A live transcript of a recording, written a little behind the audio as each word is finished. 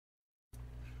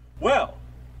Well,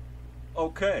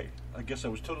 okay. I guess I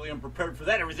was totally unprepared for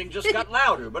that. Everything just got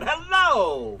louder. But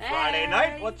hello, Friday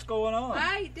night. What's going on?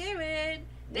 How you doing?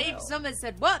 Dave Well. Summers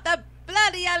said, "What the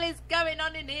bloody hell is going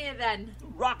on in here then?"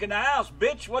 Rocking the house,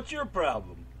 bitch. What's your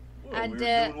problem? Well, And,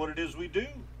 we're doing what it is we do.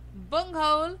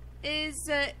 Bunghole is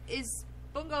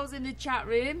Bunghole's in the chat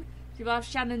room. While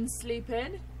Shannon's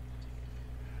sleeping.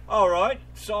 All right.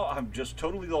 So I'm just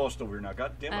totally lost over here now.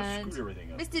 God damn, I And screwed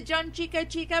everything up. Mr. John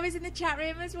Chico is in the chat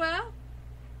room as well.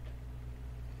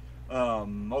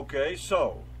 Okay,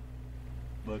 so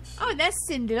let's. Oh, and there's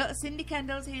Cindy. Look, Cindy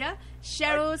Kendall's here.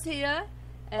 Cheryl's here.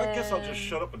 I guess I'll just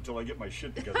shut up until I get my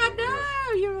shit together. I over here.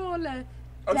 know, you're all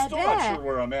I'm still there. not sure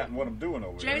where I'm at and what I'm doing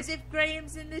over here. Joseph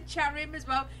Graham's in the chat room as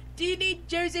well. Do you need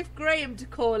Joseph Graham to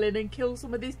call in and kill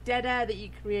some of this dead air that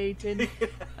you're creating?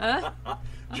 Huh?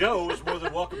 Joe is more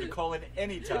than welcome to call in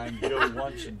anytime Joe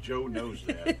wants, and Joe knows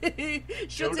that.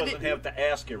 Joe doesn't have to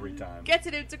ask every time.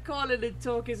 Getting him to call in and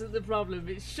talk isn't the problem.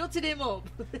 It's shutting him up.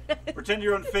 Pretend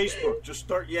you're on Facebook. Just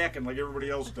start yakking like everybody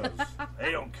else does.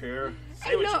 They don't care.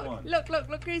 Say what you want.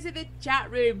 Look who's in the chat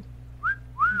room.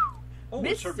 Oh,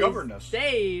 it's her governess.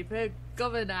 Dave, her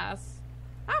governess.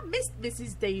 I missed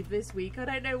Mrs. Dave this week. I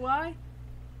don't know why.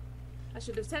 I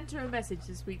should have sent her a message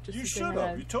this week just You to say should hello.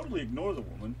 have. You totally ignore the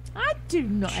woman. I do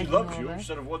not She ignore loves you. her. She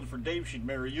said if it wasn't for Dave, she'd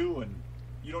marry you, and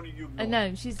you don't need you. I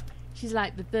know, she's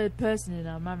like the third person in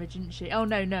our marriage, isn't she? Oh,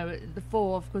 no, the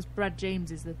fourth, of course, Brad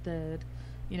James is the third.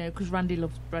 You know, because Randy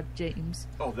loves Brad James.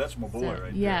 Oh, that's my boy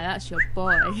right yeah, there. that's your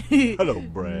boy. Hello,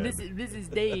 Brad. Mrs.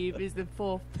 Dave is the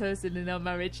fourth person in our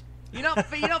marriage. You're not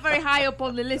very high up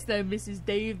on the list, though, Mrs.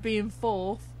 Dave being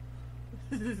fourth.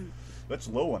 That's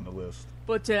low on the list.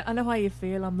 But I know how you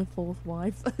feel. I'm the fourth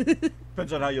wife.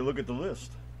 Depends on how you look at the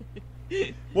list.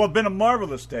 Well, it's been a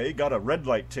marvelous day. Got a red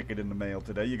light ticket in the mail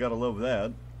today. You gotta love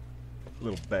that.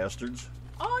 Little bastards.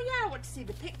 Oh, yeah, I want to see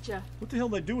the picture. What the hell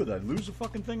did they do with that? Lose the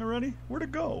fucking thing already? Where'd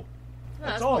it go?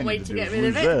 That's all one I way need to do get is rid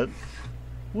of lose it. that.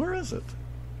 Where is it?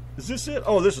 Is this it?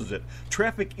 Oh, this is it.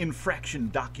 Traffic infraction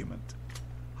document.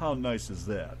 How nice is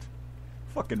that?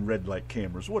 Fucking red light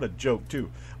cameras. What a joke, too.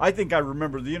 I think I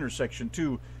remember the intersection,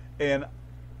 too. And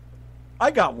I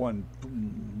got one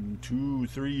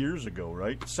 2-3 years ago,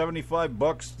 right?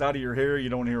 $75, it's out of your hair. You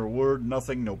don't hear a word.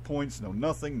 Nothing. No points. No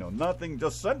nothing. No nothing.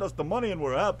 Just send us the money and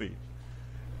we're happy.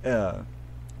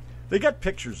 They got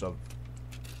pictures of.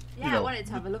 Yeah, you know, I wanted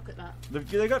to have a look at that.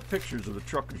 They got pictures of the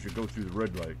truckers who go through the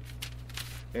red light.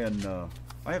 And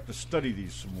I have to study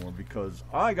these some more because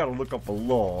I got to look up a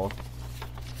law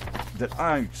that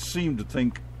I seem to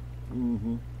think.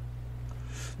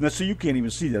 Now, see, you can't even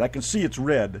see that. I can see it's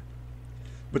red.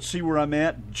 But see where I'm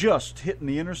at? Just hitting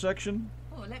the intersection.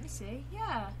 Oh, let me see.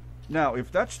 Yeah. Now,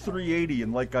 if that's 380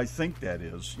 and like I think that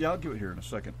is, yeah, I'll give it here in a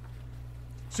second.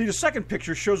 See, the second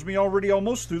picture shows me already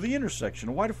almost through the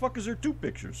intersection. Why the fuck is there two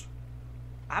pictures?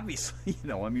 Obviously, you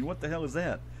know, I mean, what the hell is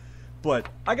that? But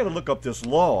I got to look up this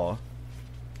law.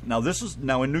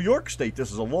 Now in New York State,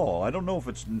 this is a law. I don't know if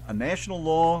it's a national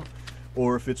law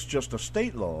or if it's just a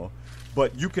state law,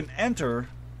 but you can enter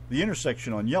the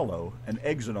intersection on yellow and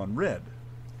exit on red.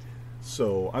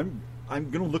 So I'm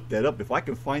going to look that up if I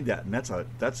can find that, and that's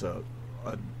a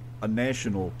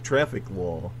national traffic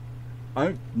law.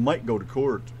 I might go to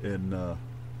court and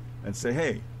say,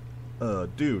 hey,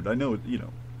 dude, I know, you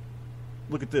know,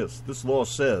 look at this. This law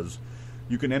says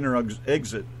you can enter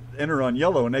on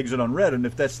yellow and exit on red, and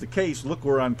if that's the case, look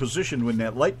where I'm positioned when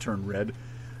that light turned red.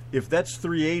 If that's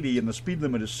 380 and the speed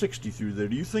limit is 60 through there,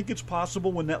 do you think it's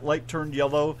possible when that light turned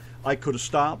yellow I could have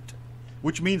stopped?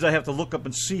 Which means I have to look up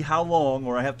and see how long,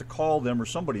 or I have to call them or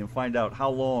somebody and find out how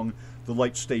long the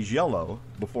light stays yellow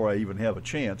before I even have a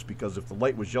chance, because if the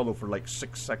light was yellow for like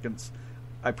 6 seconds,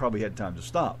 I probably had time to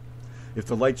stop. If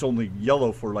the light's only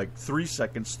yellow for like 3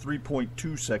 seconds,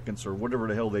 3.2 seconds, or whatever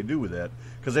the hell they do with that,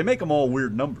 because they make them all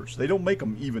weird numbers. They don't make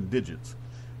them even digits.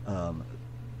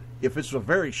 If it's a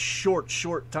very short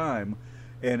time,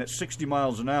 and at 60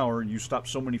 miles an hour, and you stop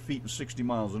so many feet in 60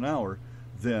 miles an hour,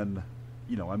 then,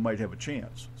 you know, I might have a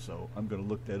chance. So I'm going to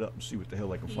look that up and see what the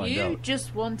hell I can find out. You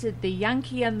just wanted the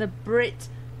Yankee and the Brit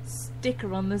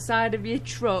sticker on the side of your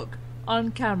truck on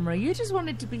camera. You just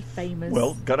wanted to be famous.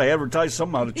 Well, got to advertise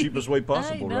somehow the cheapest way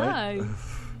possible, I right? know.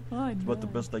 I It's know. about the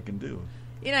best I can do.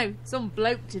 You know, some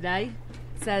bloke today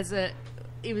says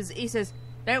he says,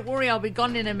 "Don't worry, I'll be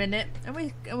gone in a minute." And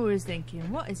we was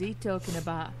thinking, what is he talking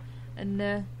about?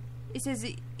 And he says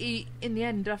he in the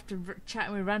end, after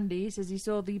chatting with Randy, he says he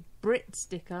saw the Brit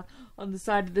sticker on the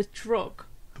side of the truck.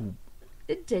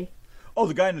 Didn't he? Oh,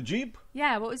 the guy in the Jeep?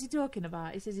 Yeah, what was he talking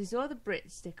about? He says he saw the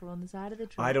Brit sticker on the side of the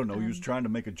truck. I don't know. He was trying to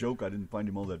make a joke. I didn't find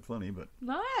him all that funny, but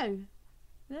No.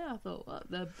 Yeah, I thought,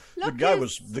 what the...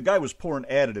 The guy was pouring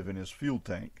additive in his fuel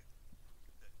tank,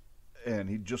 and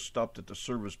he just stopped at the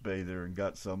service bay there and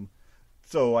got some.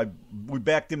 So we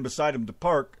backed in beside him to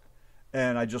park,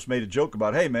 and I just made a joke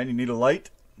about, hey, man, you need a light?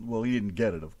 Well, he didn't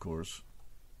get it, of course.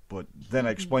 But then I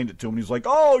explained it to him, and he's like,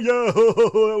 oh, yeah,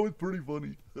 that was pretty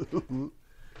funny.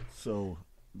 So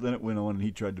then it went on, and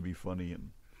he tried to be funny,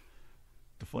 and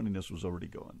the funniness was already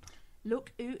gone.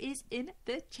 Look who is in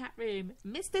the chat room.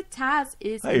 Mr. Taz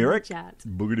is hey, in Eric. the chat.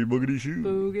 Boogity, boogity, shoo.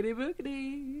 Boogity,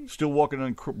 boogity. Still walking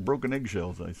on broken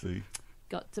eggshells, I see.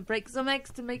 Got to break some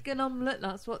eggs to make an omelette,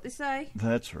 that's what they say.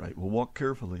 That's right. We'll walk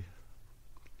carefully.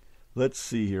 Let's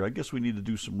see here. I guess we need to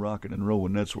do some rocking and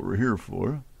rolling. That's what we're here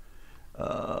for.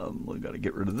 We got to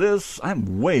get rid of this.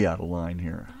 I'm way out of line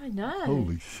here. I know.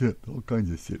 Holy shit. All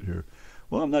kinds of shit here.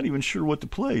 Well, I'm not even sure what to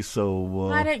play, so...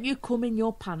 Why don't you come in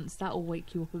your pants? That'll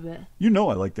wake you up a bit. You know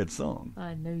I like that song.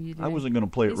 I know you do. I wasn't going to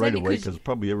play it right away because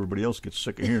probably everybody else gets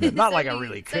sick of hearing it. Not like I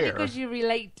really care. It's because you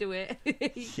relate to it.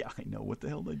 Yeah, I know. What the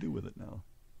hell do I do with it now?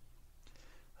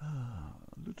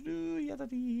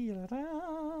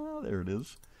 There it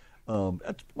is.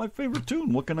 That's my favorite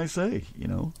tune. What can I say? You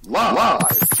know,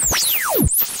 Live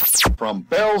from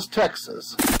Bells,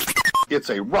 Texas. It's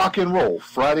a rock and roll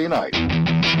Friday night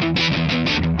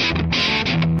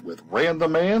with Rand the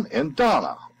Man and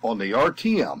Donna on the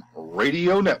RTM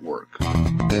Radio Network.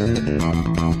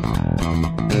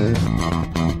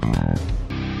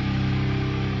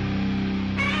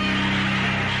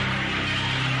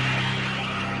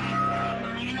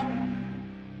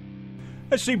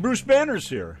 I see Bruce Banner's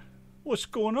here. What's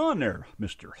going on there,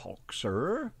 Mr. Hulk,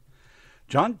 sir?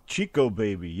 John Chico,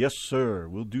 baby. Yes, sir.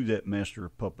 We'll do that, Master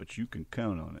of Puppets. You can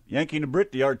count on it. Yanki and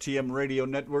Brit, the RTM Radio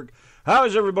Network. How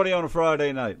is everybody on a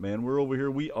Friday night, man? We're over here.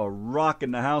 We are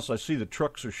rocking the house. I see the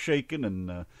trucks are shaking,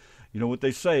 and you know what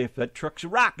they say, if that truck's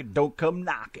rocking, don't come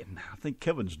knocking. I think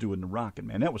Kevin's doing the rocking,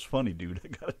 man. That was funny, dude. I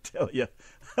got to tell you.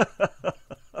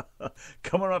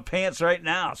 Coming on my pants right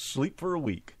now. Sleep for a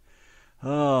week.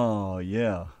 Oh,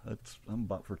 yeah. I'm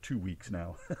about for 2 weeks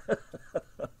now.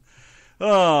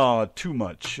 Oh, too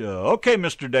much. Okay,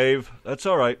 Mr. Dave. That's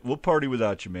all right. We'll party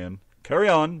without you, man. Carry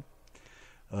on.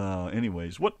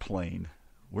 Anyways, what plane?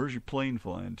 Where's your plane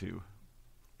flying to?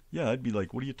 Yeah, I'd be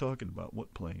like, what are you talking about?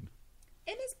 What plane?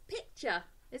 In his picture.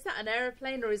 Is that an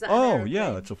aeroplane or is that an aeroplane? Oh,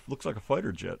 yeah. Looks like a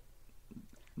fighter jet.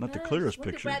 Not the clearest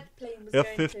picture.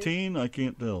 F-15? I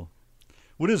can't tell.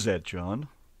 What is that, John?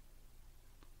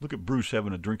 Look at Bruce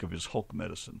having a drink of his Hulk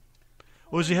medicine.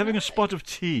 Oh, is he having a spot of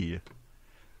tea?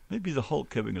 Maybe the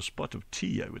Hulk having a spot of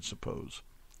tea, I would suppose.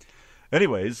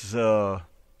 Anyways, oh,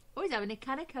 he's having a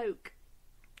can of Coke.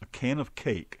 A can of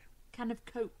cake. Can of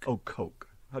Coke. Oh, Coke.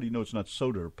 How do you know it's not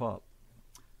soda or pop?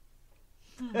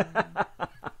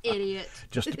 Idiot.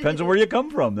 Just depends on where you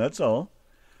come from, that's all.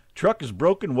 Truck is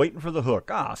broken, waiting for the hook.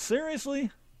 Ah,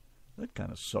 seriously? That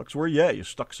kind of sucks. Where you at? You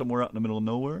stuck somewhere out in the middle of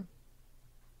nowhere?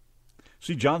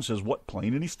 See, John says, what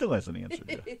plane? And he still hasn't answered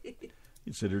you.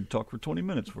 He'd sit here and talk for 20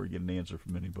 minutes before you get an answer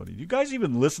from anybody. You guys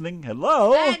even listening?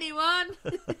 Hello? Anyone?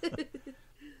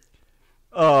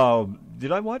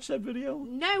 Did I watch that video?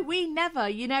 No, we never.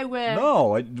 You know where...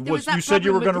 No, you said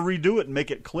you were going to with redo it and make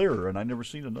it clearer, and I never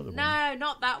seen another one. No,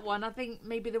 not that one. I think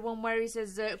maybe the one where he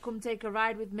says, come take a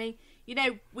ride with me. You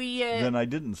know, we... Then I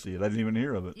didn't see it. I didn't even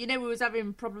hear of it. You know, we was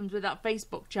having problems with that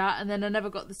Facebook chat, and then I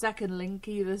never got the second link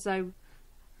either, so...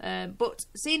 but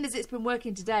seeing as it's been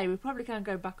working today, we probably can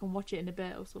go back and watch it in a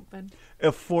bit or something.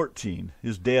 F-14.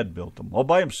 His dad built them. All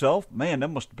by himself? Man, that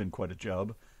must have been quite a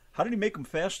job. How did he make them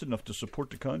fast enough to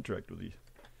support the contract with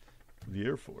the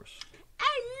Air Force?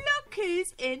 Oh, look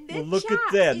who's in the chat. Look at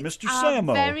that, it's Mr. Samo.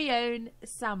 Our very own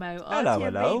Samo.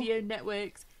 RTM Radio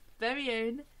Network's very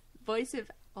own voice of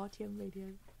RTM Radio.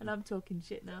 And I'm talking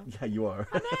shit now. Yeah, you are.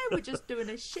 I know, we're just doing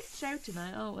a shit show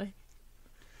tonight, aren't we?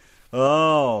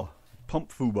 Oh,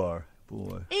 Pump Fubar.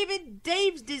 Boy. Even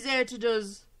Dave's deserted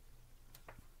us.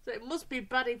 So it must be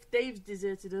bad if Dave's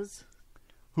deserted us.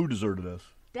 Who deserted us?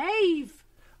 Dave.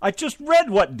 I just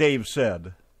read what Dave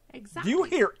said. Exactly. Do you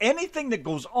hear anything that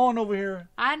goes on over here?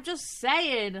 I'm just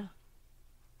saying.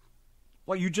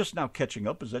 Well, you just now catching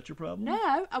up? Is that your problem?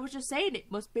 No, I was just saying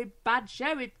it must be a bad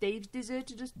show if Dave's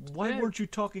deserted us. Why weren't you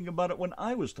talking about it when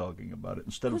I was talking about it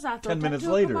instead of 10 minutes minutes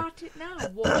later? About it now.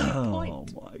 What's the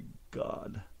point? Oh, my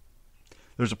God.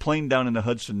 There's a plane down in the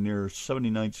Hudson near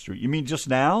 79th Street. You mean just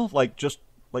now? Just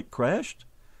crashed?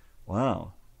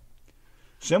 Wow.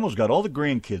 Samuel's got all the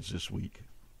grandkids this week.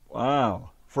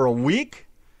 Wow. For a week?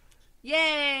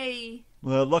 Yay!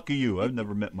 Well, lucky you. I've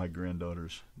never met my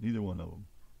granddaughters. Neither one of them.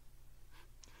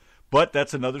 But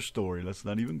that's another story. Let's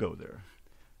not even go there.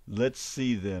 Let's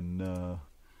see then.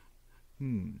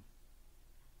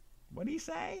 What'd he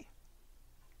say?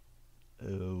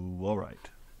 Oh, all right.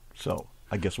 So,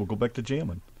 I guess we'll go back to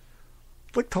jamming.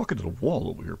 It's like talking to the wall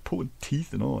over here, pulling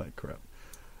teeth and all that crap.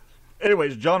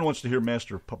 Anyways, John wants to hear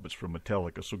Master of Puppets from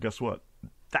Metallica, so guess what?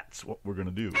 That's what we're going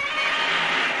to do.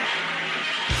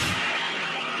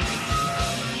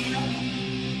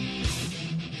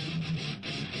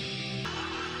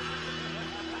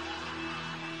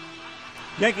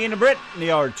 Yanki and the Brit, the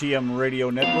RTM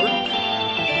Radio Network.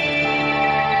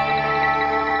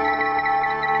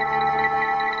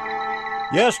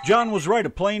 Yes, John was right. A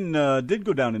plane did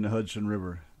go down in the Hudson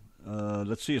River.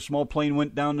 Let's see, a small plane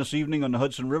went down this evening on the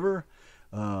Hudson River.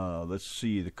 Let's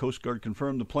see, the Coast Guard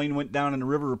confirmed the plane went down in the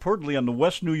river, reportedly on the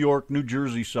West New York, New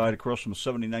Jersey side across from the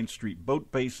 79th Street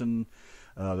boat basin.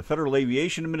 The Federal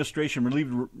Aviation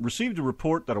Administration received a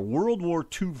report that a World War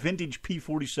II vintage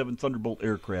P-47 Thunderbolt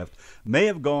aircraft may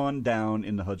have gone down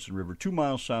in the Hudson River 2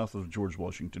 miles south of the George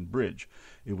Washington Bridge.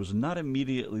 It was not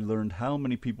immediately learned how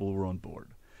many people were on board.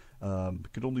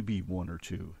 It could only be 1 or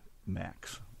 2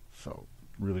 max, so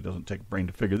it really doesn't take a brain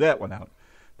to figure that one out.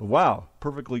 But wow,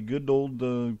 perfectly good old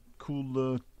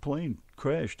cool plane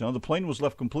crashed. Now, the plane was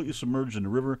left completely submerged in the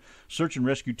river. Search and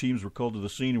rescue teams were called to the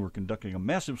scene and were conducting a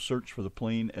massive search for the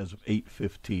plane as of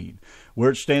 8:15.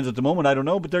 Where it stands at the moment, I don't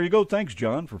know, but there you go. Thanks,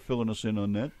 John, for filling us in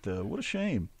on that. What a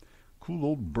shame. Cool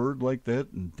old bird like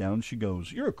that, and down she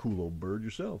goes. You're a cool old bird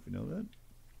yourself, you know that?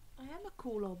 I am a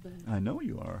cool old bird. I know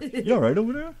you are. You all right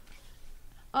over there?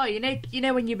 Oh, you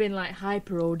know when you've been like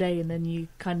hyper all day and then you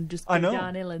kind of just go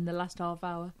downhill in the last half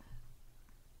hour.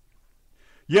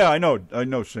 Yeah, I know,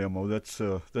 Samo.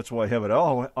 That's why I have it.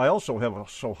 Oh, I also have a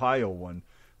Sohio one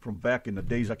from back in the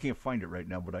days. I can't find it right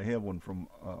now, but I have one from.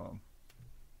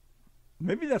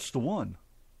 Maybe that's the one.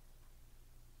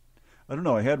 I don't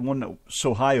know. I had one that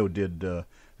Sohio did. They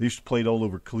used to play it all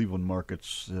over Cleveland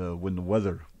markets when there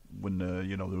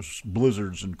was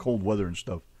blizzards and cold weather and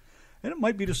stuff. And it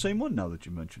might be the same one now that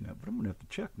you mention that, but I'm going to have to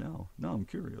check now. Now I'm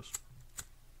curious.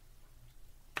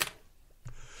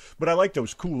 But I like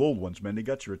those cool old ones, man. They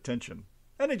got your attention.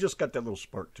 And they just got that little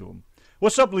spark to them.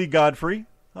 What's up, Lee Godfrey?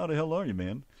 How the hell are you,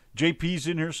 man? JP's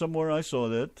in here somewhere. I saw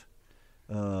that.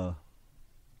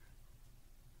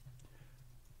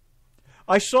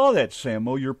 I saw that,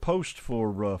 Samo, your post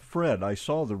for Fred. I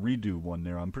saw the redo one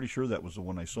there. I'm pretty sure that was the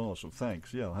one I saw, so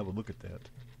thanks. Yeah, I'll have a look at that.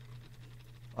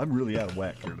 I'm really out of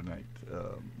whack here tonight.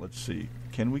 Let's see.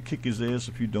 Can we kick his ass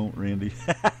if you don't, Randy?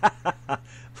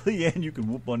 Leanne, you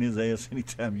can whoop on his ass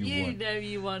anytime you want. You know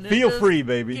you want to. Feel free,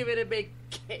 baby. Give it a big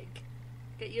kick.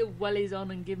 Get your wellies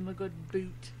on and give him a good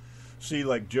boot. See,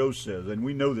 like Joe says, and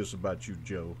we know this about you,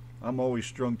 Joe, I'm always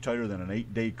strung tighter than an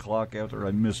 8-day clock after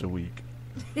I miss a week.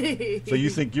 So you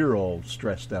think you're all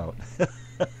stressed out.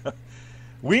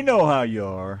 We know how you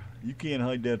are. You can't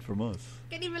hide that from us.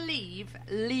 Can you believe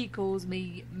Lee calls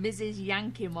me Mrs.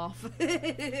 Yankimoff?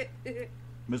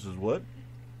 Mrs. what?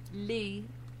 Lee.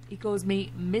 He calls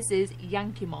me Mrs.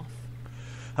 Yankimoff.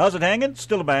 How's it hanging?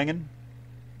 Still a banging.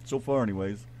 So far,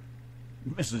 anyways.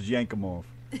 Mrs. Yankimoff.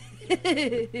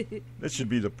 That should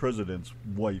be the president's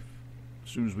wife.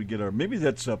 As soon as we get our... Maybe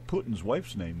that's Putin's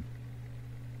wife's name.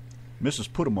 Mrs.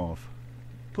 Putimoff.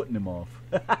 Putting him off.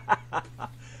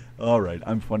 All right,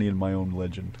 I'm funny in my own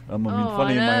legend.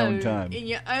 Funny in my own time. In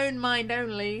your own mind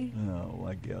only. Oh,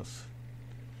 I guess.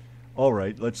 All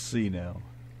right, let's see now.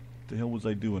 What the hell was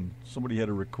I doing? Somebody had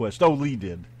a request. Oh, Lee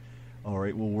did. All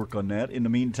right, we'll work on that. In the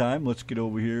meantime, let's get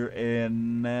over here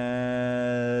and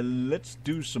let's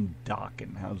do some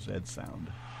docking. How's that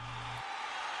sound?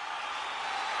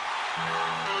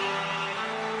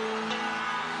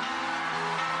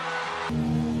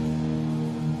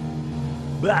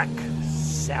 Black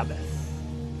Sabbath.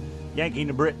 Yanki and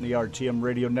the Brit in the RTM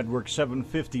Radio Network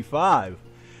 755.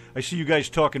 I see you guys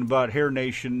talking about Hair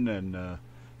Nation and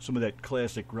some of that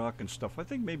classic rock and stuff. I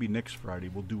think maybe next Friday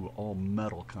we'll do an all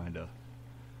metal kind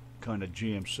of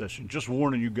jam session. Just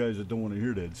warning you guys that don't want to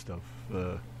hear that stuff.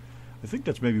 I think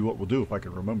that's maybe what we'll do if I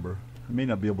can remember. I may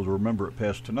not be able to remember it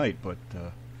past tonight, but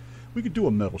we could do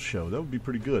a metal show. That would be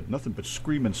pretty good. Nothing but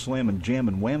screaming, slamming,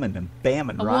 jamming, whamming, and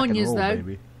bamming rock and roll,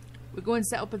 baby. We're going to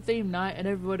set up a theme night and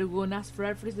everybody will go and ask for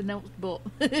everything else but.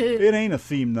 It ain't a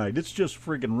theme night. It's just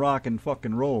friggin' rock and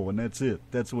fucking roll, and that's it.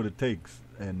 That's what it takes.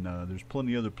 And there's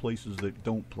plenty other places that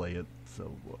don't play it.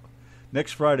 So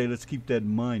next Friday, let's keep that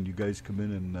in mind. You guys come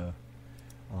in and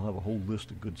I'll have a whole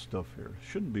list of good stuff here.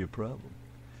 Shouldn't be a problem.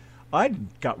 I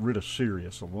got rid of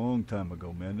Sirius a long time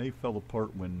ago, man. They fell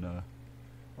apart when,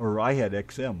 or I had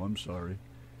XM, I'm sorry.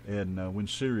 And when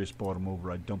Sirius bought them over,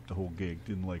 I dumped the whole gig.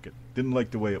 Didn't like it. Didn't like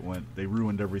the way it went. They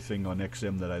ruined everything on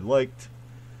XM that I liked.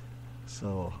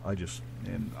 So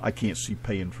I can't see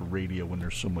paying for radio when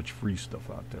there's so much free stuff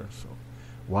out there. So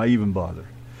why even bother?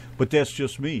 But that's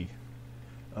just me.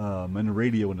 And the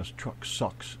radio in this truck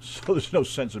sucks. So there's no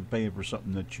sense in paying for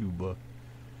something that you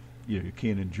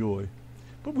can't enjoy.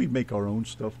 But we make our own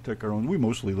stuff, take our own. We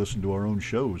mostly listen to our own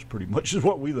shows, pretty much is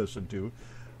what we listen to.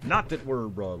 Not that we're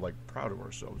like proud of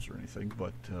ourselves or anything,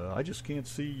 but I just can't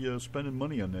see spending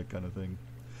money on that kind of thing.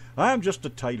 I'm just a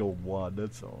tight old wad,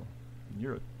 that's all.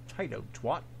 You're a tight old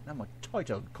twat. I'm a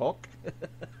tight old cock.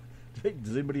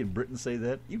 Does anybody in Britain say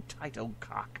that? You tight old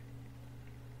cock.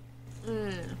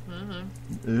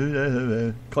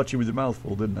 Caught you with your mouth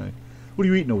full, didn't I? What are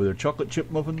you eating over there? Chocolate chip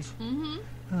muffins? Mm-hmm.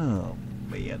 Oh,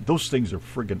 man. Those things are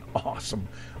friggin' awesome.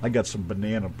 I got some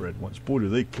banana bread once. Boy, do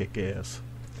they kick ass.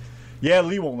 Yeah,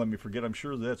 Lee won't let me forget. I'm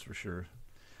sure that's for sure.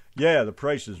 Yeah, the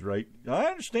price is right. I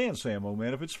understand, Samo,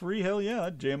 man. If it's free, hell yeah,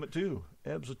 I'd jam it too.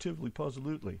 Absolutely,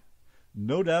 positively.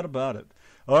 No doubt about it.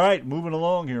 All right, moving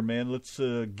along here, man. Let's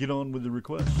get on with the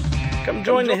requests. Come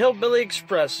join the Hillbilly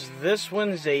Express this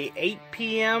Wednesday, 8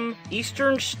 p.m.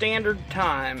 Eastern Standard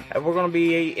Time. We're going to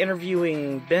be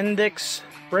interviewing Bendix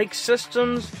Brake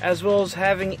Systems, as well as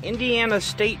having Indiana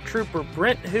State Trooper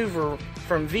Brent Hoover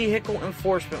from Vehicle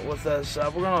Enforcement with us.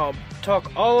 We're going to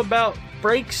talk all about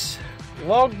brakes,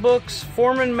 logbooks,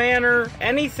 foreman manner,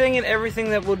 anything and everything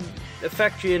that would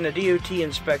affect you in a DOT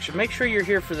inspection. Make sure you're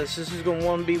here for this. This is going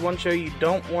to be one show you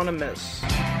don't want to miss.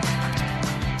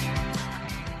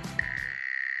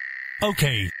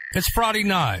 Okay, it's Friday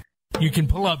night. You can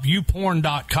pull up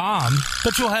youporn.com,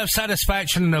 but you'll have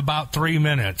satisfaction in about 3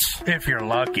 minutes, if you're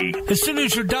lucky. As soon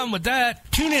as you're done with that,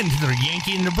 tune in to the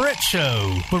Yanki and the Brit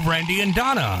Show with Randy and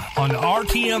Donna on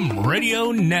RTM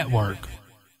Radio Network.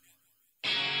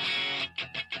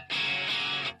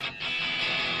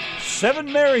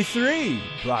 7 Mary 3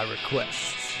 by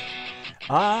requests.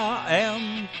 I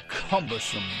am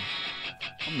cumbersome.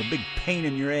 I'm the big pain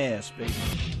in your ass, baby.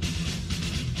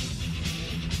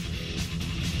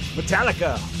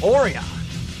 Metallica, Oria.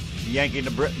 Yankee and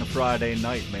the Brit on a Friday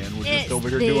night, man. We're just over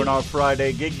here doing our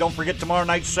Friday gig. Don't forget, tomorrow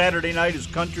night, Saturday night, is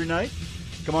country night.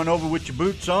 Come on over with your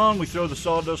boots on. We throw the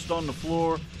sawdust on the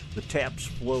floor. The taps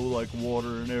flow like water,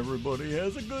 and everybody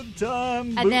has a good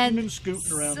time booting and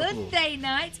scooting around the floor. Sunday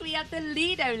night, we have the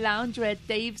Lido Lounge, where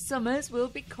Dave Summers will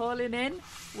be calling in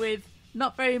with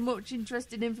not very much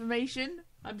interesting information,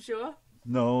 I'm sure.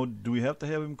 No, do we have to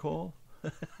have him call?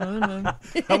 Oh, no.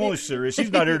 I'm only serious.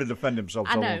 He's not here to defend himself,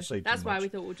 so I won't say too much. That's why we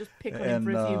thought we'll just pick on him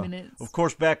for a few minutes. Of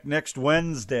course, back next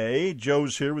Wednesday,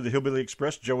 Joe's here with the Hillbilly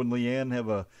Express. Joe and Leanne have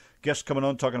a guest coming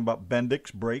on talking about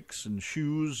Bendix, brakes, and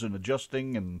shoes, and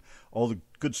adjusting, and all the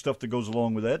good stuff that goes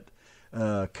along with that.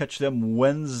 Catch them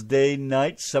Wednesday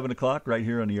night, 7 o'clock, right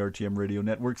here on the RTM Radio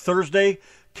Network. Thursday,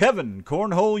 Kevin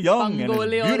Cornhole Young and his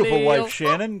beautiful wife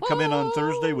Shannon come in on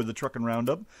Thursday with the Truckin'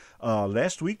 Roundup.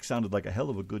 Last week sounded like a hell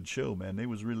of a good show, man. They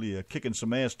was really kicking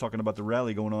some ass talking about the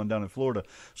rally going on down in Florida.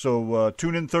 So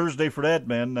tune in Thursday for that,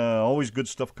 man. Always good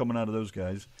stuff coming out of those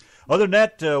guys. Other than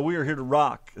that, we are here to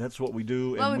rock. That's what we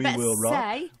do, and we will rock.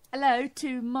 Say hello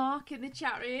to Mark in the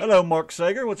chat room. Hello, Mark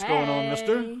Sager. What's going on,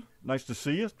 mister? Nice to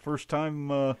see you. First time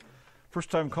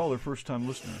caller, first time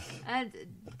listener. And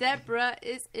Deborah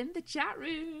is in the chat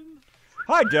room.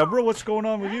 Hi, Deborah. What's going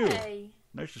on with Hey. you?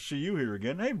 Nice to see you here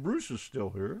again. Hey, Bruce is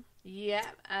still here. Yeah,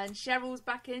 and Cheryl's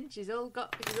back in. She's all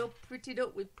prettied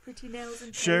up with pretty nails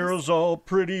and toes. Cheryl's all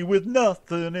pretty with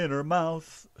nothing in her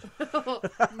mouth.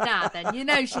 Nah, then. You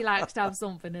know she likes to have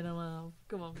something in her mouth.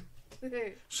 Come on.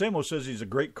 Samo says he's a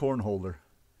great corn holder.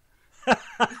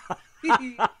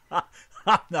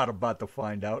 I'm not about to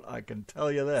find out. I can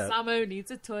tell you that. Samo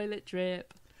needs a toilet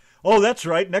trip. Oh, that's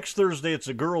right. Next Thursday, it's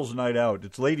a girls' night out.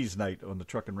 It's ladies' night on the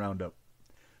Truckin' Roundup.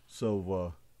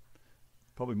 So,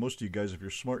 probably most of you guys, if you're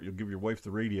smart, you'll give your wife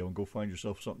the radio and go find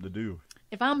yourself something to do.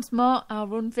 If I'm smart, I'll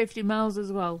run 50 miles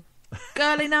as well.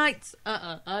 Girly nights?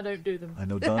 I don't do them. I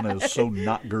know Donna is so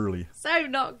not girly. So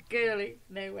not girly.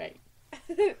 No way.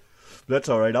 That's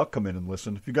all right. I'll come in and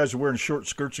listen. If you guys are wearing short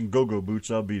skirts and go-go boots,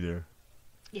 I'll be there.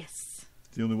 Yes.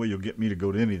 The only way you'll get me to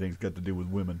go to anything's got to do with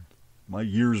women. My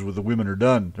years with the women are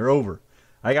done. They're over.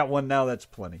 I got one now. That's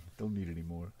plenty. Don't need any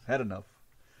more. Had enough.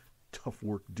 Tough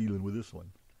work dealing with this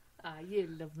one. You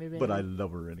love me, baby. But I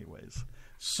love her anyways.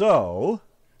 So,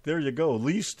 there you go.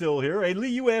 Lee's still here. Hey, Lee,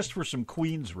 you asked for some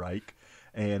Queensryche,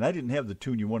 and I didn't have the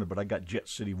tune you wanted, but I got Jet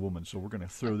City Woman, so we're going to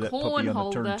throw that puppy on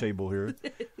the turntable here.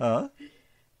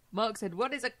 Mark said,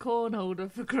 what is a corn holder,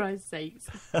 for Christ's sakes?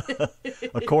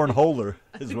 A corn holder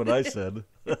is what I said.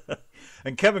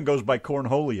 And Kevin goes by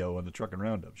Cornholio on the Truckin'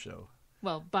 Roundup show.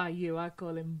 Well, by you, I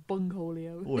call him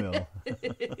Bungholio. Well,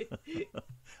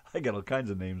 I got all kinds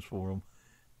of names for him.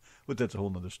 But that's a whole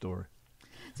nother story.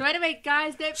 So anyway,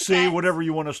 guys, don't See, forget. whatever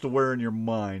you want us to wear in your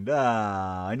mind.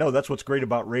 I know that's what's great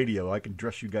about radio. I can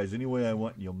dress you guys any way I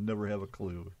want, and you'll never have a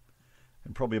clue.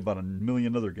 And probably about a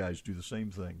million other guys do the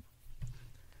same thing.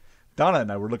 Donna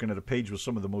and I were looking at a page with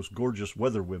some of the most gorgeous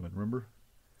weather women, remember?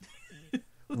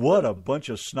 What a bunch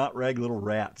of snot rag little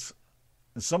rats.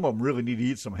 And some of them really need to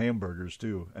eat some hamburgers,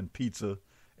 too, and pizza,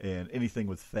 and anything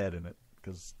with fat in it,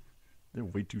 because they're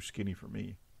way too skinny for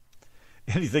me.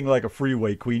 Anything like a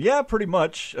freeway queen. Yeah, pretty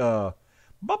much. Baba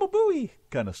Booey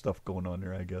kind of stuff going on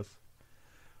there, I guess.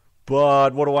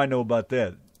 But what do I know about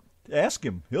that? Ask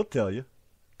him. He'll tell you.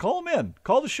 Call him in.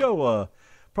 Call the show.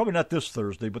 Probably not this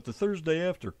Thursday, but the Thursday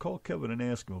after. Call Kevin and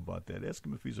ask him about that. Ask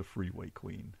him if he's a freeway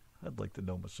queen. I'd like to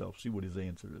know myself, see what his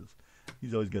answer is.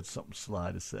 He's always got something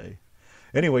sly to say.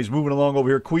 Anyways, moving along over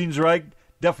here. Queensryche,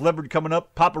 Def Leppard coming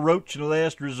up, Papa Roach in the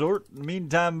Last Resort. In the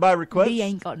meantime, by request. Lee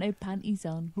ain't got no panties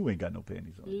on. Who ain't got no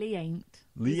panties on? Lee ain't.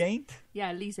 Lee ain't?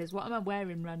 Yeah, Lee says, what am I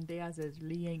wearing, Randy? I says,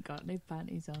 Lee ain't got no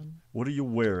panties on. What are you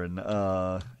wearing?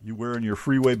 You wearing your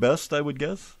freeway best, I would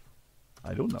guess?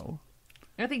 I don't know.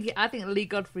 I think Lee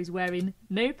Godfrey's wearing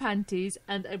no panties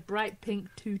and a bright pink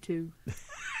tutu.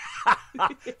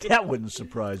 That wouldn't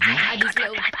surprise me. And his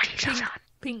little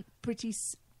pink pretty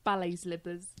ballet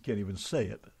slippers. Can't even say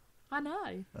it. I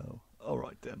know. Oh, all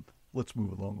right then. Let's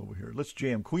move along over here. Let's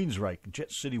jam Queensryche,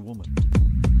 Jet City Woman.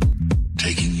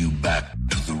 Taking you back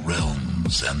to the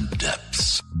realms and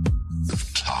depths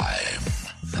of time.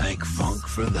 Thank funk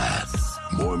for that.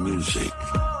 More music,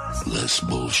 less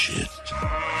bullshit.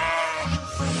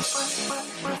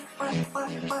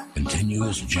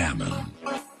 Continuous jamming.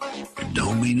 It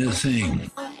don't mean a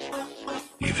thing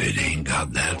if it ain't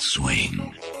got that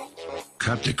swing.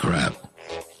 Cut the crap.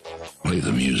 Play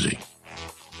the music.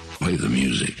 Play the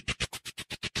music.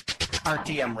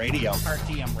 RTM Radio.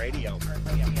 RTM Radio.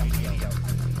 RTM Radio.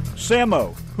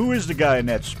 Samo, who is the guy in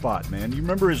that spot, man? You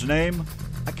remember his name?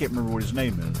 I can't remember what his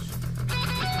name is.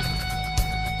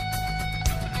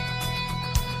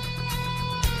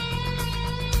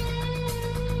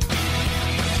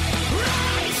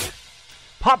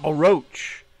 Papa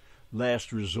Roach,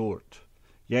 Last Resort.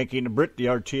 Yanki and the Brit, the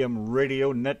RTM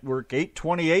Radio Network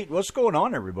 828. What's going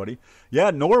on, everybody?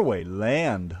 Yeah, Norway,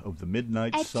 land of the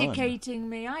midnight sun. Educating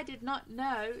me. I did not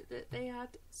know that they had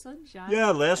sunshine.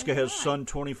 Yeah, Alaska has sun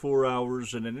 24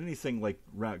 hours, and then anything like,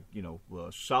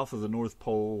 south of the North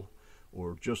Pole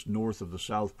or just north of the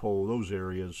South Pole, those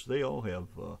areas, they all have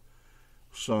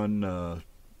sun.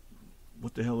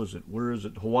 What the hell is it? Where is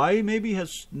it? Hawaii maybe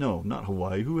has... No, not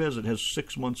Hawaii. Who has it? Has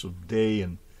 6 months of day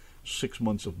and 6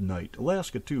 months of night.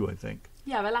 Alaska, too, I think.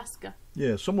 Yeah, Alaska.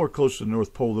 Yeah, somewhere close to the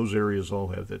North Pole, those areas all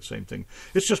have that same thing.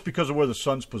 It's just because of where the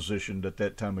sun's positioned at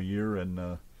that time of year,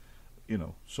 and,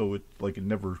 so it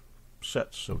never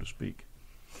sets, so to speak.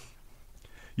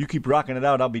 You keep rocking it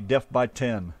out, I'll be deaf by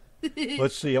 10.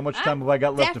 Let's see, how much time have I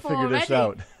got left to figure this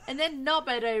out? And then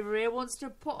Knobhead over here wants to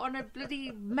put on a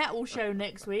bloody metal show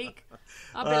next week.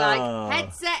 I'll be like,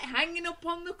 headset hanging up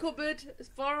on the cupboard as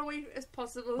far away as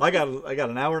possible. I got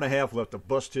an hour and a half left to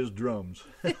bust his drums.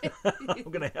 I'm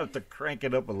going to have to crank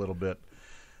it up a little bit.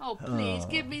 Oh, please,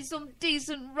 give me some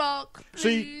decent rock,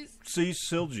 please. See,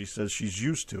 Silgy says she's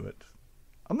used to it.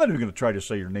 I'm not even going to try to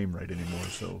say your name right anymore,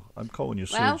 so I'm calling you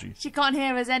well, Silgy. She can't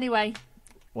hear us anyway.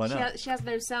 Why not? She has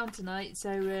no sound tonight,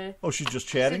 so... she's just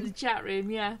chatting? She's in the chat room,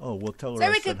 yeah. Oh, we'll tell her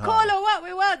so we can call her what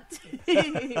we want.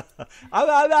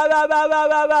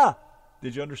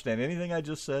 Did you understand anything I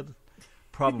just said?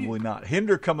 Probably not.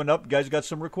 Hinder coming up. You guys got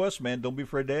some requests, man. Don't be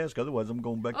afraid to ask. Otherwise, I'm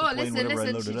going back to playing whenever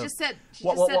I load it up. She just sent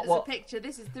us a picture.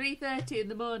 This is 3:30 in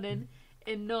the morning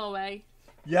in Norway.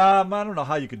 Yeah, I don't know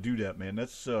how you could do that, man.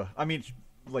 That's,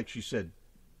 like she said,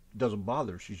 doesn't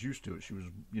bother. She's used to it. She was,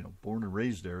 born and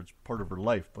raised there. It's part of her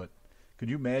life. But could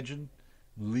you imagine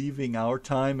leaving our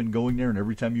time and going there, and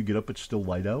every time you get up, it's still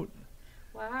light out?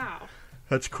 Wow.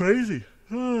 That's crazy.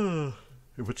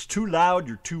 If it's too loud,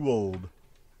 you're too old.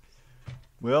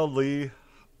 Well, Lee,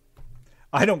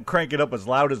 I don't crank it up as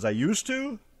loud as I used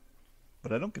to,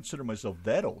 but I don't consider myself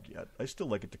that old yet. I still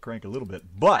like it to crank a little bit.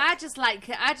 But I just like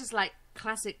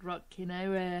classic rock,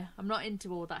 I'm not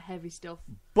into all that heavy stuff.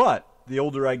 But the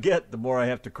older I get, the more I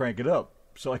have to crank it up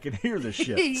so I can hear this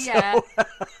shit. Yeah.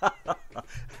 So,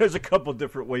 there's a couple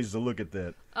different ways to look at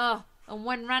that. Oh, and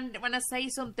when I say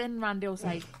something, Randy will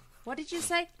say, "What did you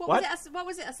say? What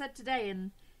was it I said today?" And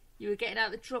you were getting out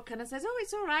of the truck, and I says, "Oh,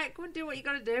 it's all right. Go and do what you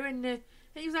got to do." And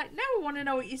he was like, "No, I want to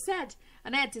know what you said."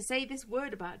 And I had to say this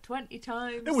word about 20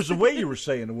 times. It was the way you were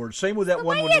saying the word. Same with that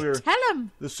one when we were. Tell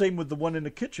him. The same with the one in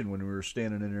the kitchen when we were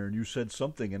standing in there, and you said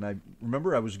something, and I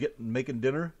remember I was making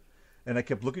dinner, And I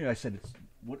kept looking at it. I said,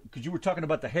 because you were talking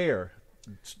about the hair.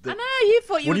 I know, you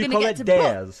thought you were going to get to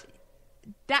Daz?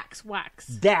 Dax wax.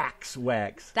 Dax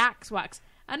wax. Dax wax.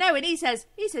 I know, and he says,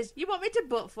 you want me to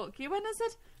butt fuck you? And I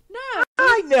said, no.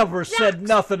 I never Dax said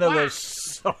nothing of the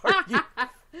wax. sort. You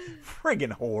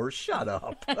friggin' whore. Shut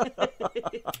up.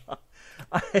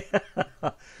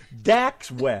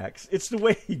 Dax wax. It's the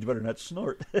way you better not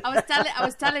snort. I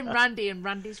was telling Randy and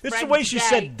Randy's friend. It's the way she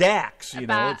said Dax, you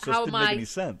know. It just didn't make any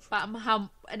sense. About how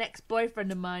an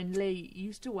ex-boyfriend of mine, Lee,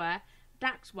 used to wear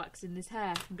Dax wax in his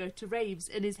hair and go to raves,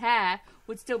 and his hair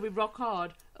would still be rock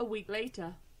hard a week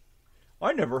later.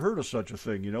 I never heard of such a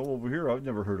thing, you know. Over here, I've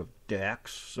never heard of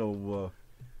Dax, so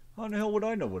how in the hell would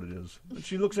I know what it is? And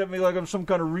she looks at me like I'm some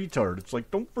kind of retard. It's like,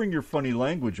 don't bring your funny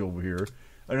language over here,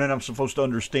 and then I'm supposed to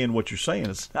understand what you're saying.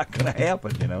 It's not going to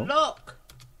happen, you know. Look.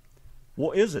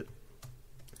 What is it?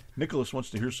 Nicholas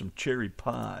wants to hear some cherry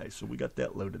pie, so we got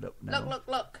that loaded up now.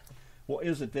 Look. What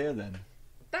is it there, then?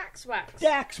 Dax wax.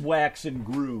 Dax wax and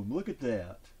groom. Look at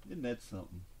that. Isn't that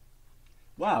something?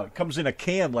 Wow, it comes in a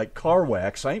can like car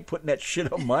wax. I ain't putting that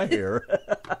shit on my hair.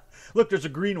 Look, there's a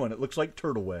green one. It looks like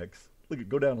turtle wax. Look,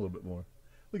 go down a little bit more.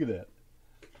 Look at that.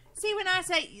 See when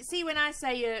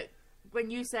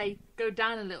you say go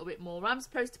down a little bit more, I'm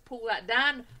supposed to pull that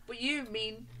down, but you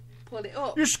mean pull it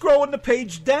up. You're scrolling the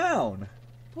page down.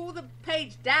 Pull the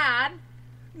page down.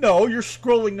 No, you're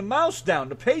scrolling the mouse down.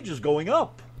 The page is going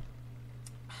up.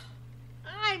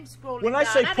 I'm scrolling when down. I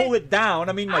say pull it down,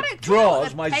 I mean my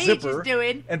drawers, my zipper,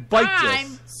 and bite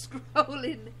I'm this.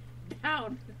 Scrolling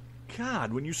down.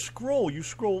 God, when you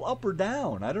scroll up or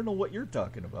down. I don't know what you're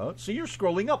talking about. See, you're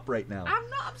scrolling up right now. I'm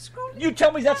scrolling. You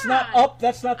tell me that's not up.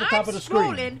 That's not the top of the screen.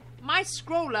 I'm scrolling my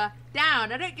scroller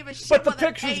down. I don't give a shit. But the what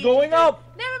picture's page going up.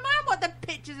 Never mind what the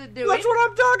pictures are doing. That's what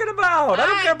I'm talking about. I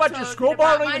don't care about your scroll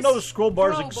bar. I don't even know the scroll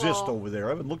bars scroll exist bar. over there. I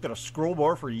haven't looked at a scroll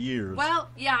bar for years. Well,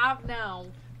 yeah, I've now.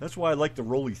 That's why I like the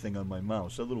rolly thing on my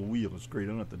mouse. That little wheel is great. I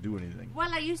don't have to do anything.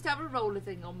 Well, I used to have a roller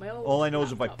thing on my old All I know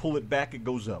is if I laptop. pull it back, it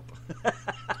goes up.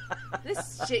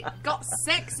 This shit got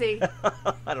sexy.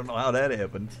 I don't know how that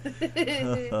happened.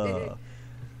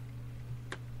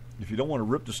 If you don't want to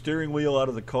rip the steering wheel out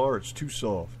of the car, it's too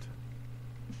soft.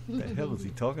 What the hell is he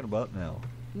talking about now?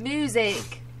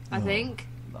 Music, I think.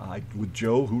 With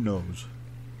Joe, who knows?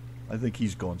 I think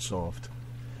he's gone soft.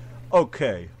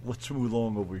 Okay, let's move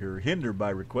along over here. Hinder by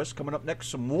request. Coming up next,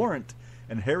 some Warrant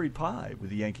and Harry Pie with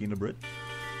the Yankee and the Brit.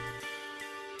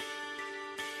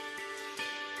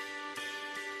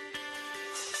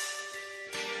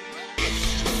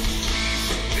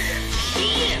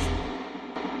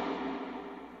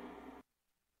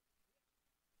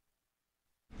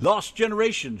 Lost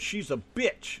Generation, She's a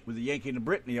Bitch with the Yankee and the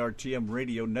Brit and the RTM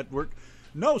Radio Network.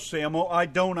 No, Samo, I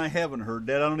don't. I haven't heard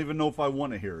that. I don't even know if I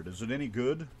want to hear it. Is it any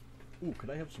good? Ooh,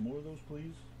 could I have some more of those,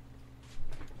 please?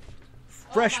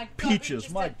 Fresh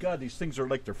peaches. My God, these things are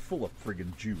like they're full of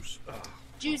friggin' juice. Ugh,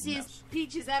 Juiciest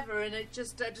peaches ever, and I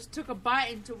just took a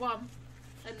bite into one,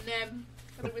 and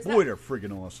it was boy, they're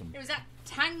friggin' awesome. It was that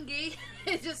tangy.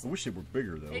 I wish they were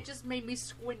bigger, though. It just made me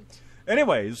squint.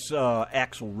 Anyways,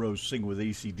 Axl Rose sing with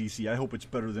AC/DC. I hope it's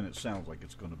better than it sounds like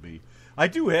it's going to be. I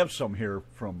do have some here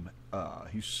from,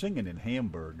 he's singing in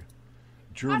Hamburg,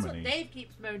 Germany. That's what Dave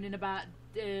keeps moaning about,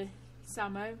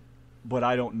 Samo. But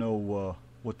I don't know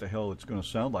what the hell it's going to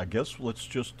sound like. I guess let's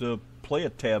just play a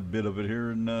tad bit of it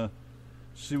here and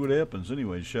see what happens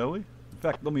anyway, shall we? In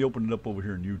fact, let me open it up over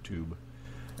here on YouTube,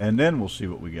 and then we'll see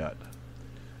what we got.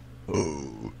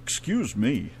 Oh, excuse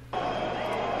me.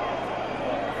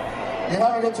 You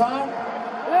having a good time?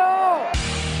 Yeah!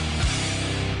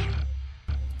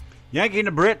 Yankee and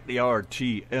the Brit, the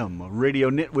RTM Radio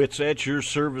Nitwits at your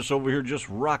service over here, just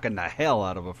rocking the hell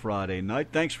out of a Friday night.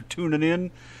 Thanks for tuning in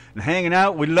and hanging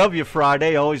out. We love you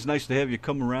Friday. Always nice to have you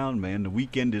come around, man. The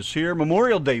weekend is here.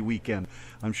 Memorial Day weekend.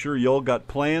 I'm sure you all got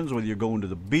plans, whether you're going to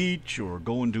the beach or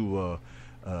going to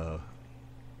a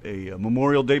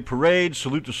Memorial Day parade.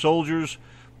 Salute the soldiers.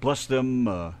 Bless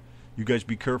them. You guys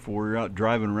be careful where you're out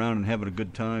driving around and having a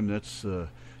good time. That's the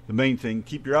main thing.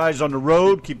 Keep your eyes on the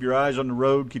road. Keep your eyes on the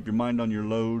road. Keep your mind on your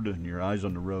load and your eyes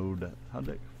on the road. I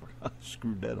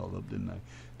screwed that all up, didn't I?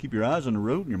 Keep your eyes on the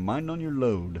road and your mind on your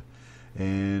load.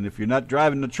 And if you're not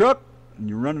driving the truck and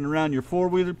you're running around your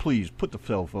four-wheeler, please put the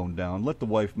cell phone down. Let the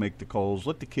wife make the calls.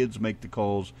 Let the kids make the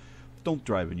calls. Don't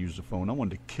drive and use the phone. I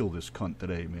wanted to kill this cunt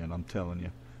today, man. I'm telling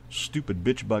you. Stupid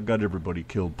bitch about got everybody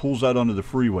killed. Pulls out onto the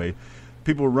freeway.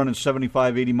 People were running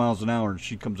 75, 80 miles an hour, and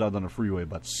she comes out on the freeway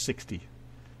about 60.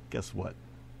 Guess what?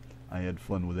 I had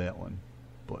fun with that one.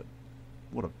 But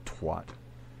what a twat.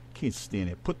 Can't stand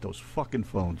it. Put those fucking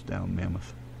phones down,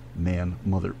 mammoth. Man,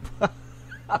 mother.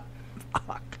 Fuck.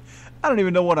 I don't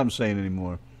even know what I'm saying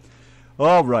anymore.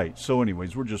 All right. So,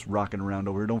 anyways, we're just rocking around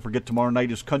over here. Don't forget, tomorrow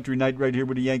night is country night right here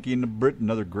with the Yankee and the Brit.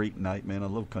 Another great night, man. I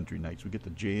love country nights. We get to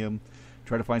jam,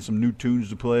 try to find some new tunes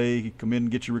to play. Come in,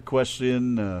 get your requests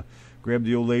in, grab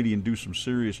the old lady and do some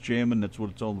serious jamming. That's what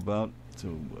it's all about.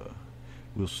 So,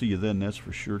 we'll see you then, that's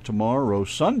for sure. Tomorrow,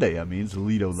 Sunday, I mean, it's the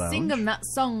Lido Lounge. Sing them that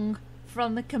song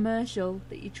from the commercial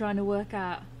that you're trying to work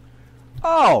out.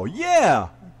 Oh, yeah.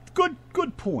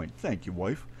 Good point. Thank you,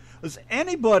 wife. Does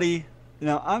anybody...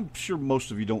 Now, I'm sure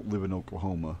most of you don't live in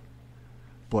Oklahoma,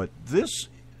 but this...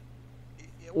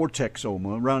 Or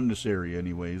Texoma, around this area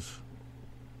anyways.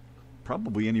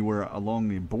 Probably anywhere along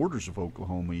the borders of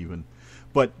Oklahoma even.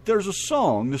 But there's a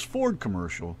song, this Ford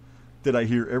commercial... that I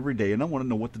hear every day, and I want to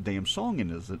know what the damn song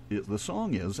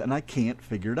is, and I can't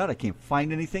figure it out. I can't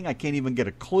find anything. I can't even get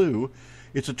a clue.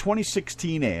 It's a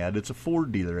 2016 ad. It's a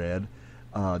Ford dealer ad.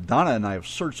 Donna and I have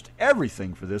searched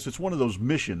everything for this. It's one of those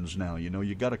missions now, you know.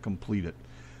 You got to complete it.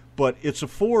 But it's a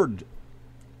Ford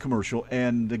commercial,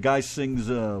 and the guy sings,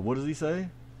 what does he say?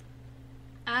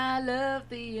 I love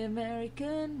the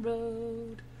American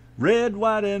road. Red,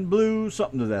 white, and blue,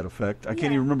 something to that effect. I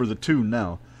can't even remember the tune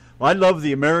now. I love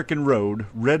the American road,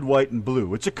 red, white, and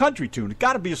blue. It's a country tune. It's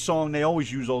got to be a song. They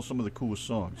always use some of the coolest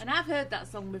songs. And I've heard that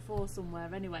song before somewhere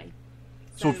anyway.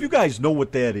 So if you guys know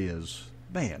what that is,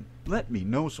 man, let me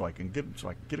know so I can get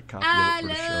a copy of it for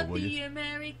the show, will you? I love the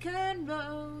American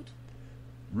road.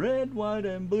 Red, white,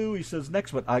 and blue. He says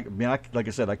next, but like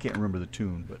I said, I can't remember the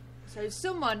tune. But so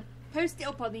someone post it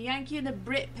up on the Yankee and the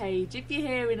Brit page if you're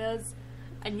hearing us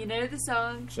and you know the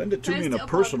song. Send it to me in a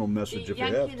personal message if you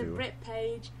have to. Yankee and the Brit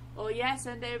page. Or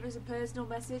send over as a personal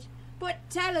message. But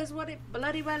tell us what it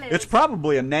bloody well is. It's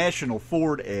probably a national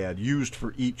Ford ad used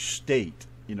for each state.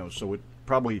 You know, so it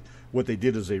probably what they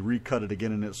did is they recut it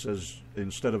again, and it says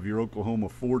instead of your Oklahoma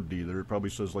Ford dealer, it probably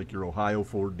says like your Ohio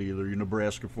Ford dealer, your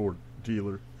Nebraska Ford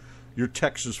dealer, your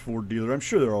Texas Ford dealer. I'm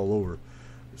sure they're all over.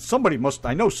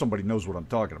 I know somebody knows what I'm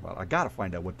talking about. I got to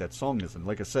find out what that song is. And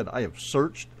like I said, I have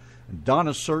searched. And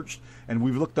Donna searched, and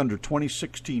we've looked under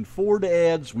 2016 Ford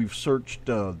ads. We've searched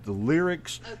the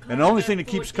lyrics, and the only thing that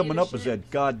keeps coming up is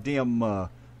that goddamn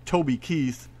Toby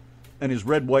Keith and his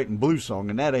red, white, and blue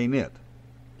song, and that ain't it.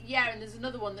 Yeah, and there's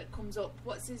another one that comes up.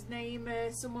 What's his name?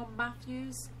 Someone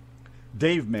Matthews?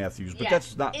 Dave Matthews, but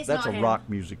that's not a him. rock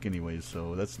music anyway,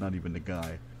 so that's not even the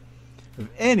guy. If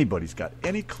anybody's got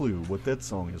any clue what that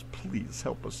song is, please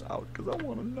help us out, because I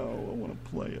want to know. I want to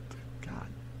play it. God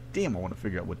damn, I want to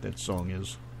figure out what that song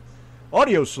is.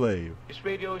 Audio Slave. This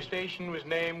radio station was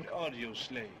named Audio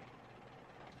Slave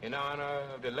in honor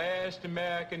of the last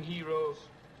American heroes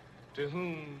to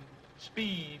whom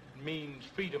speed means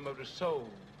freedom of the soul.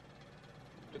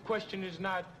 The question is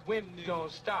not when it's going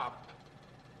to stop,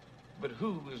 but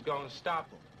who is going to stop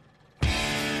them.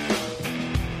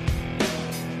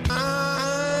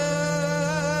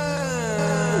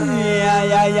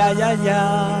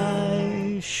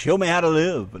 Yeah. Show me how to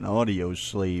live. An Audio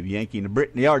Slave. Yankee and the Brit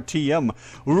and the RTM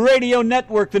Radio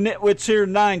Network. The Nitwits here,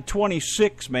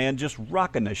 926, man. Just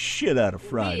rocking the shit out of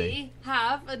Friday. We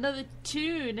have another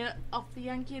tune off the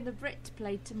Yankee and the Brit to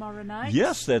play tomorrow night.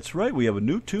 Yes, that's right. We have a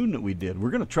new tune that we did.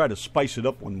 We're going to try to spice it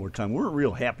up one more time. We weren't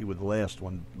real happy with the last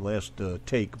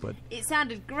take, but it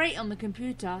sounded great on the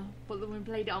computer, but then we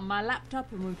played it on my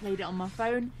laptop and we played it on my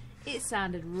phone. It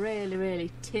sounded really,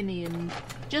 really tinny and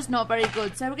just not very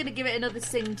good. So we're going to give it another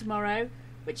sing tomorrow,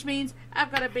 which means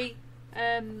I've got to be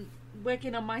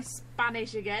working on my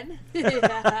Spanish again.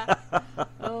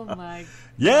 Oh, my God.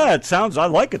 Yeah, I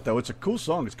like it, though. It's a cool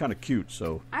song. It's kind of cute,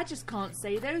 so. I just can't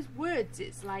say those words.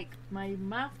 It's like my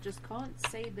mouth just can't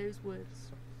say those words.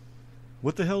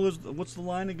 What's the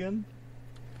line again?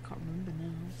 I can't remember now.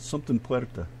 Something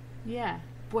puerta. Yeah,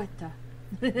 puerta.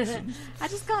 I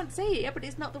just can't say it, but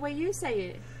it's not the way you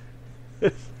say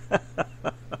it.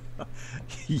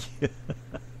 Yeah.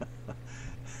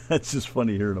 That's just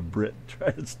funny hearing a Brit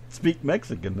try to speak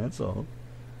Mexican, that's all.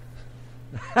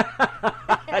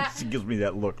 She gives me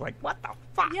that look like, what the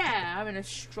fuck? Yeah, I'm in a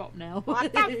strop now.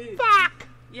 What the fuck?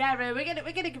 Yeah, we're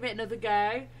gonna give it another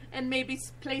go and maybe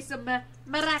play some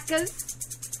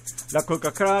maracas. La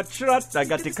coca crotch rot, I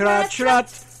got the crotch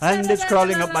rot, and it's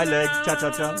crawling up my leg,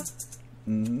 cha-cha-cha.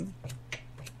 Mm-hmm.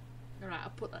 Alright, I'll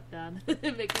put that down.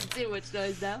 Making too much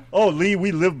noise now. Oh, Lee,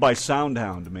 we live by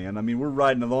Soundhound, man. I mean, we're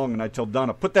riding along, and I tell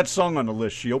Donna, put that song on the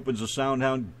list. She opens the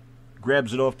Soundhound,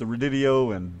 grabs it off the radio,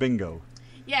 and bingo.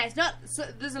 Yeah, it's not. So,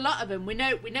 there's a lot of them. We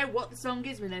know what the song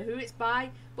is. We know who it's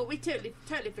by, but we totally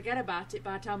forget about it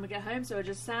by the time we get home. So I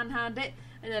just soundhand it,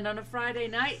 and then on a Friday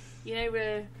night,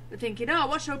 we're thinking, oh,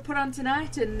 what shall we put on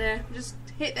tonight? And just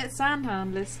hit that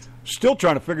soundhand list. Still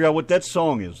trying to figure out what that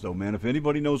song is, though, man. If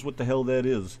anybody knows what the hell that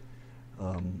is,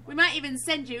 we might even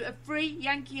send you a free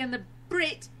Yankee and the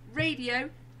Brit radio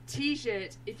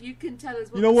T-shirt if you can tell us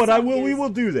what. You know what? Is. We will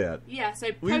do that. Yeah, so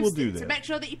we will do that. So make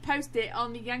sure that you post it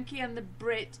on the Yankee and the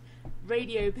Brit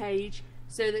radio page,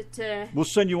 so that we'll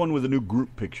send you one with a new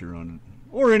group picture on it,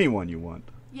 or anyone you want.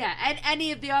 Yeah, and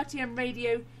any of the RTM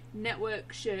Radio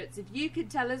Network shirts. If you can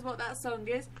tell us what that song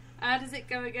is, how does it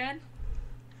go again?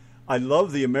 I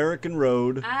love the American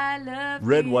Road. I love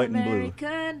Red, the white, and blue.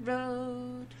 American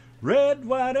Road. Red,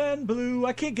 white, and blue.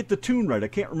 I can't get the tune right. I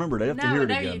can't remember it. I have to hear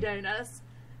it again. No, you don't.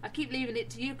 I keep leaving it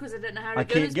to you because I don't know how I it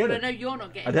can't goes, get but it. I know you're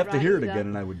not getting it. I'd have right to hear it either. again,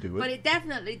 and I would do it. But it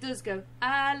definitely does go,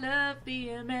 I love the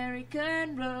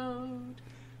American Road.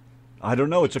 I don't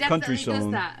know. It's a country Definitely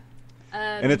song. does that.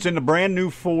 And it's in the brand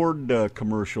new Ford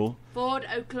commercial. Ford,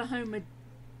 Oklahoma.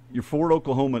 Your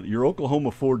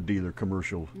Oklahoma Ford dealer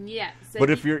commercial. Yeah. So but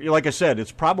if you're, like I said,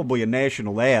 it's probably a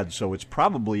national ad, so it's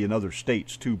probably in other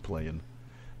states too playing,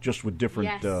 just with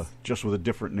different, just with a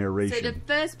different narration. So the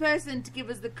first person to give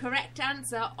us the correct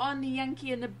answer on the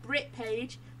Yankee and the Brit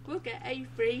page will get a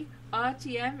free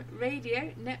RTM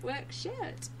Radio Network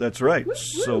shirt. That's right. Woo-woo.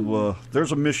 So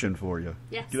there's a mission for you.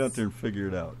 Yes. Get out there and figure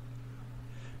it out.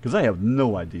 Because I have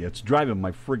no idea. It's driving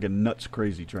my friggin' nuts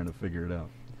crazy trying to figure it out.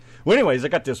 Well, anyways, I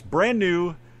got this brand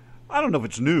new. I don't know if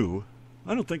it's new.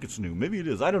 I don't think it's new. Maybe it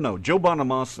is. I don't know. Joe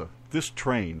Bonamassa, This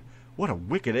Train. What a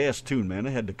wicked-ass tune, man.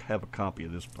 I had to have a copy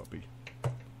of this puppy.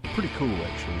 Pretty cool,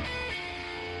 actually.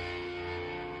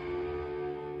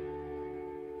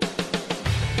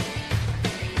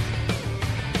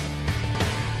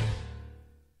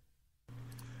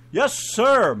 Yes,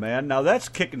 sir, man. Now that's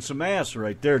kicking some ass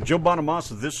right there. Joe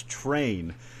Bonamassa, This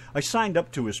Train. I signed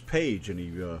up to his page, and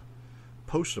he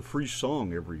posts a free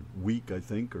song every week, I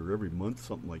think, or every month,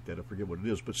 something like that. I forget what it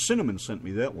is. But Cinnamon sent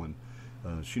me that one.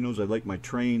 She knows I like my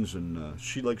trains, and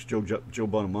she likes Joe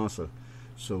Bonamassa.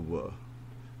 So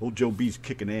old Joe B's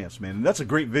kicking ass, man. And that's a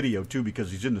great video, too,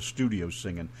 because he's in the studio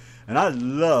singing. And I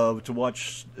love to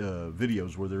watch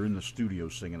videos where they're in the studio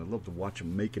singing. I love to watch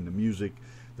them making the music.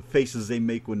 The faces they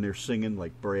make when they're singing,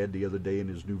 like Brad the other day in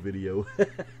his new video.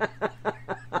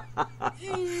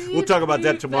 We'll talk about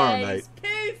that tomorrow night.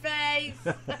 Poo-face!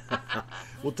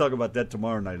 We'll talk about that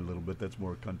tomorrow night a little bit. That's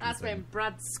more country That's thing. when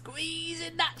Brad's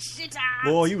squeezing that shit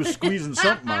out. Well, he was squeezing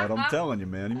something out, I'm telling you,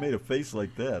 man. He made a face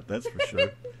like that, that's for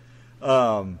sure.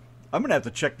 I'm going to have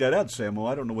to check that out, Samuel.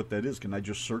 I don't know what that is. Can I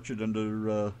just search it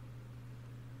under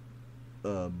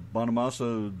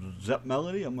Bonamassa Zep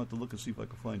Melody? I'm going to have to look and see if I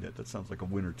can find that. That sounds like a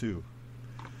winner, too.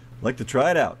 I'd like to try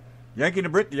it out. Yankee and the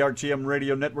Brit, the RTM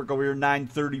Radio Network over here,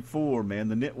 934, man.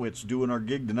 The Nitwits doing our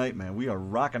gig tonight, man. We are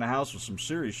rocking the house with some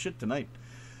serious shit tonight.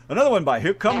 Another one by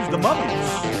Here Comes the Mummies.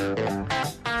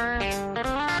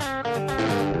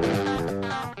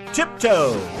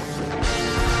 Tiptoe.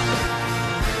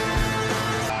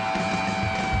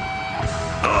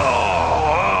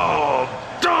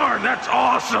 Oh, darn, that's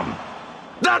awesome.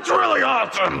 That's really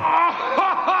awesome.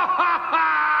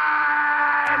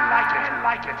 I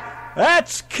like it.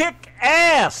 That's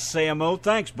kick-ass, Samo.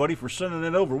 Thanks, buddy, for sending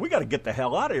it over. We got to get the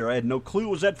hell out of here. I had no clue it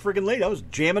was that friggin' late. I was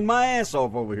jamming my ass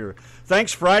off over here.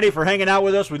 Thanks, Friday, for hanging out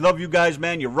with us. We love you guys,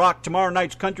 man. You rock. Tomorrow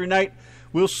night's country night.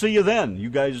 We'll see you then. You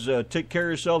guys take care of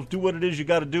yourselves. Do what it is you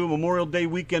got to do. Memorial Day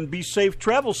weekend. Be safe.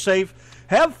 Travel safe.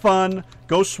 Have fun.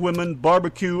 Go swimming.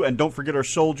 Barbecue. And don't forget our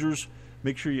soldiers.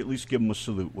 Make sure you at least give them a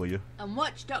salute, will you? And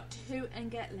watch Doctor Who and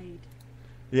get laid.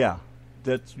 Yeah.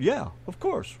 Yeah, of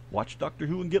course. Watch Doctor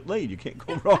Who and get laid. You can't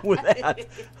go wrong with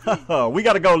that. We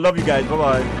got to go. Love you guys.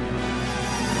 Bye-bye.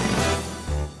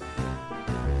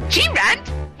 G-Rant,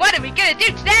 what are we going to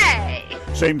do today?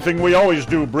 Same thing we always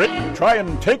do, Brit. Try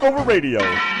and take over radio.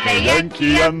 The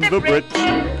Yankee and the Brit.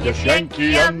 Yes,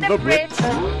 Yankee and the Brit.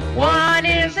 One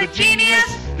is a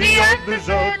genius, the other's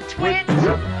a twit.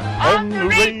 On the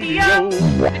radio,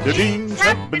 the genes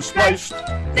have been spliced.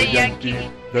 The Yankee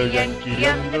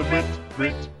and the Brit.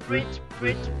 Brit, Brit,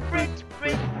 Brit, Brit,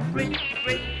 Brit, Brit,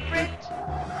 Brit, Brit.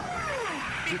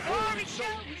 Before the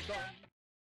show starts.